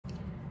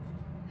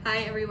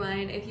Hi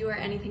everyone, if you are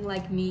anything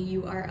like me,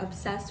 you are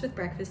obsessed with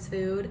breakfast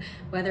food,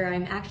 whether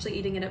I'm actually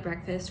eating it at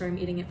breakfast or I'm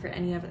eating it for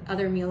any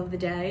other meal of the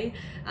day.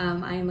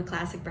 I am a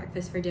classic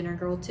breakfast for dinner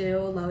girl too,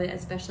 love it,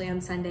 especially on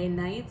Sunday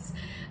nights.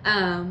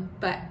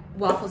 But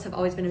waffles have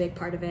always been a big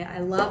part of it. I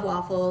love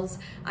waffles.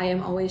 I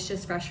am always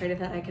just frustrated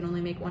that I can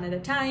only make one at a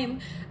time.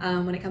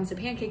 When it comes to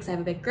pancakes, I have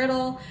a big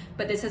griddle,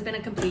 but this has been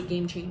a complete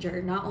game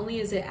changer. Not only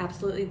is it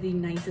absolutely the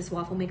nicest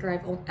waffle maker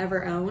I've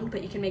ever owned,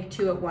 but you can make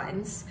two at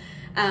once.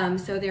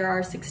 So there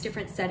are 6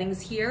 different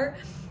settings here,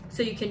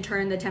 so you can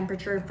turn the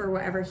temperature for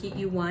whatever heat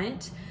you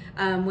want.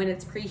 When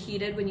it's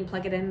preheated, when you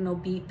plug it in, it'll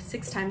beep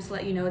 6 times to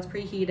let you know it's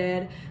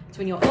preheated. It's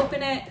when you'll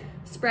open it,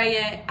 spray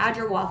it, add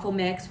your waffle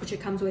mix, which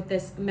it comes with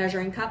this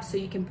measuring cup so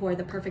you can pour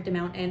the perfect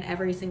amount in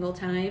every single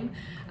time.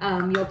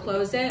 You'll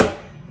close it,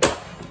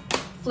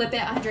 flip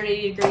it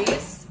 180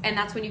 degrees, and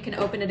that's when you can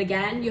open it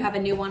again. You have a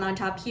new one on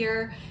top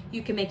here.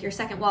 You can make your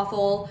second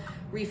waffle,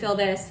 refill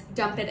this,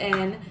 dump it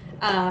in,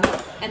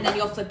 and then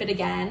you'll flip it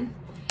again.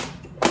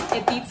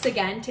 It beeps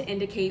again to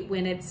indicate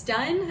when it's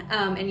done,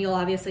 and you'll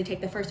obviously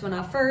take the first one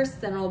off first,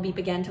 then it'll beep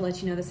again to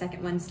let you know the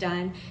second one's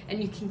done,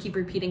 and you can keep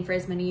repeating for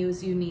as many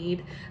as you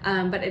need.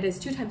 But it is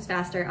 2 times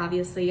faster,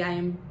 obviously. I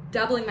am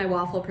doubling my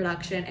waffle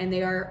production, and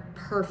they are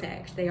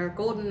perfect. They are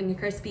golden and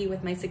crispy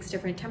with my 6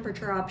 different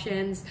temperature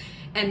options,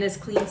 and this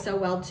cleans so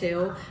well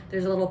too.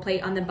 There's a little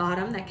plate on the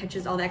bottom that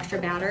catches all the extra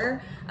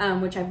batter,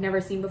 which I've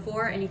never seen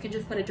before, and you can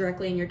just put it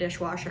directly in your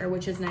dishwasher,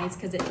 which is nice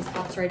because it just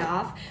pops right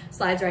off,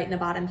 slides right in the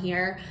bottom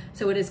here.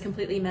 So it is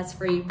completely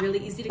mess-free, really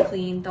easy to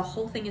clean. The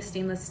whole thing is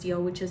stainless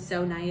steel, which is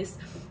so nice.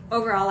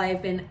 Overall,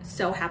 I've been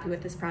so happy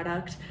with this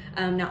product.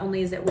 Not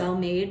only is it well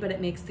made, but it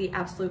makes the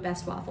absolute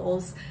best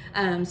waffles.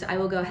 So I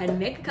will go ahead and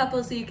make a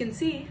couple so you can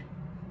see.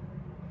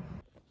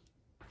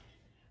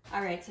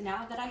 All right, so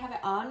now that I have it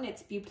on,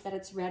 it's beeped that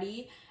it's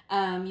ready.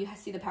 You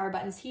see the power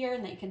buttons here,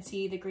 and that you can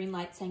see the green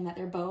light saying that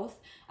they're both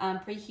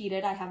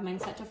preheated. I have mine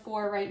set to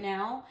 4 right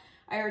now.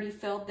 I already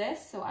filled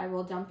this, so I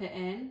will dump it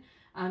in.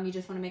 You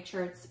just want to make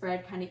sure it's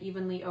spread kind of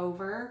evenly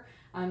over.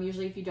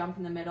 Usually if you dump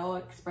in the middle,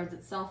 it spreads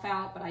itself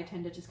out, but I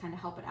tend to just kind of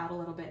help it out a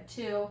little bit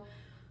too.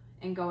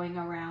 And going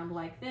around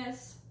like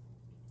this.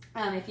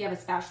 If you have a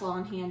spatula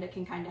on hand, it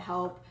can kind of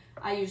help.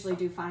 I usually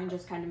do fine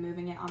just kind of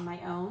moving it on my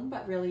own,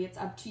 but really it's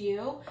up to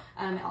you.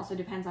 It also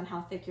depends on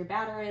how thick your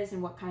batter is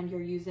and what kind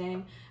you're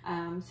using.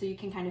 So you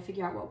can kind of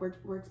figure out what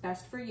works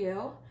best for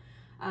you.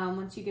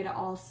 Once you get it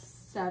all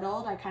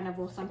settled, I kind of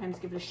will sometimes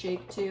give it a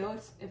shake too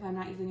if I'm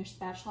not using a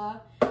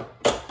spatula.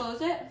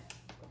 Close it,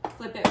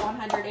 flip it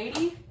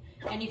 180,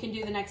 and you can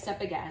do the next step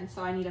again.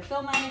 So I need to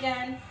fill mine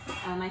again.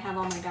 I have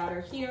all my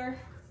batter here.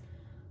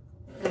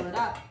 Fill it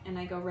up, and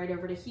I go right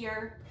over to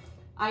here.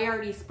 I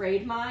already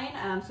sprayed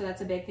mine, so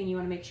that's a big thing you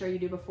want to make sure you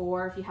do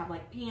before. If you have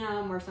like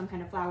ham or some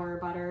kind of flour or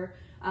butter,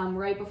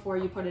 right before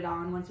you put it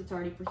on, once it's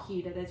already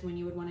preheated is when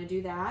you would want to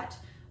do that.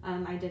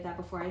 I did that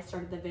before I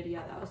started the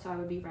video though, so I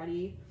would be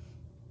ready.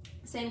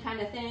 Same kind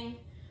of thing,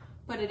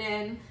 put it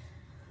in.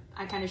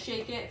 I kind of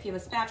shake it. If you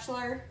have a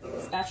spatula,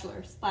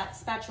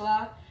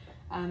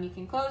 you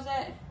can close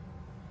it,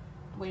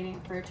 waiting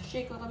for it to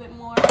shake a little bit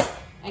more,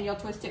 and you'll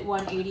twist it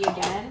 180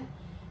 again.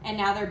 And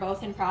now they're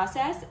both in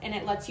process, and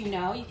it lets you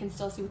know, you can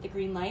still see with the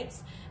green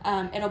lights,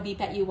 it'll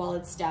beep at you while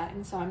it's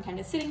done. So I'm kind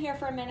of sitting here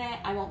for a minute.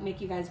 I won't make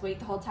you guys wait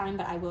the whole time,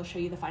 but I will show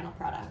you the final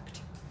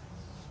product.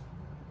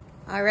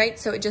 All right,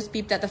 so it just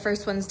beeped that the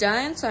first one's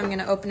done, so I'm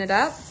gonna open it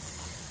up.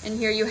 And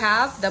here you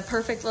have the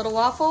perfect little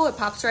waffle. It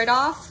pops right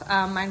off.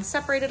 Mine's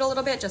separated a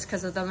little bit just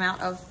because of the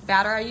amount of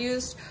batter I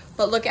used,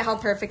 but look at how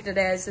perfect it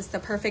is. It's the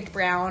perfect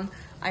brown.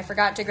 I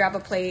forgot to grab a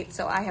plate,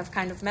 so I have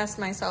kind of messed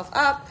myself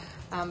up,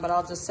 but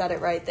I'll just set it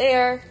right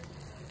there.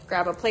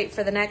 Grab a plate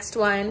for the next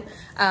one.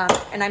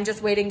 And I'm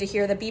just waiting to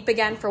hear the beep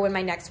again for when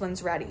my next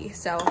one's ready.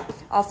 So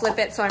I'll flip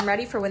it so I'm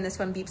ready for when this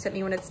one beeps at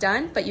me when it's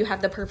done, but you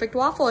have the perfect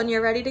waffle and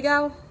you're ready to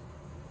go.